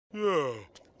Yeah,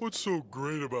 what's so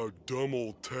great about dumb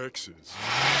old Texas?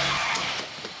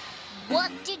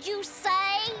 What did you say?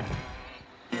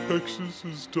 Texas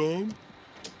is dumb?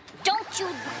 Don't you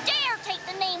dare take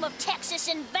the name of Texas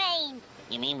in vain!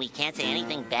 You mean we can't say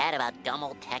anything bad about dumb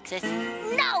old Texas?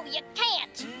 No, you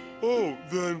can't! Oh,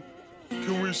 then,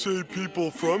 can we say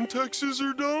people from Texas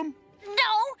are dumb?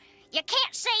 No, you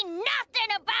can't say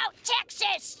nothing about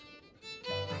Texas!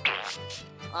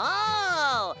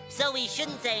 Oh, so we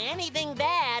shouldn't say anything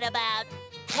bad about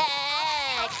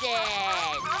Texas.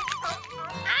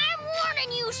 I'm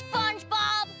warning you,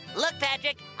 SpongeBob! Look,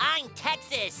 Patrick, I'm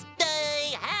Texas.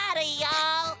 Howdy,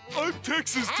 y'all. I'm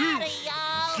Texas, too. Howdy,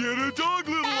 y'all. Get a dog,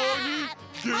 little Longy.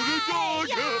 Get a dog.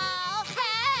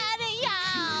 Howdy,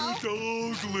 y'all. Get a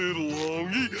dog, little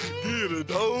Longy. Get a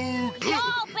dog.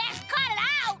 Y'all best cut it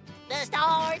out! The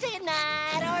stars at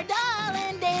night are dull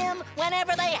and dim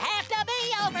whenever they have to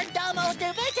be over dumb old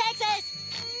stupid Texas.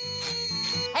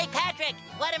 Hey, Patrick,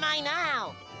 what am I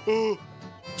now?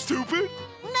 Stupid?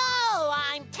 No,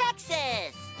 I'm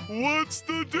Texas. What's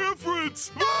the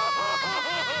difference?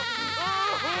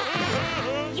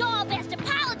 Y'all best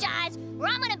apologize, or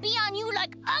I'm gonna be on you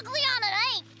like ugly on an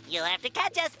ain't. You'll have to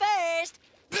catch us first.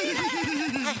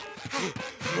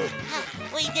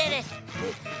 We did it.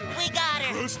 We got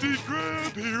her. Krusty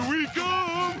Krab, here we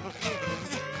come.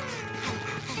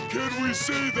 Can we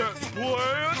say that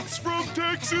plants from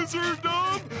Texas are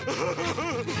dumb?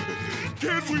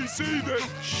 Can we say that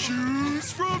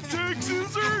shoes from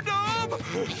Texas are dumb?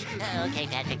 Okay,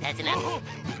 Patrick, that's enough.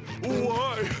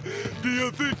 Why? Do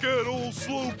you think that old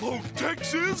slowpoke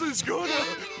Texas is gonna...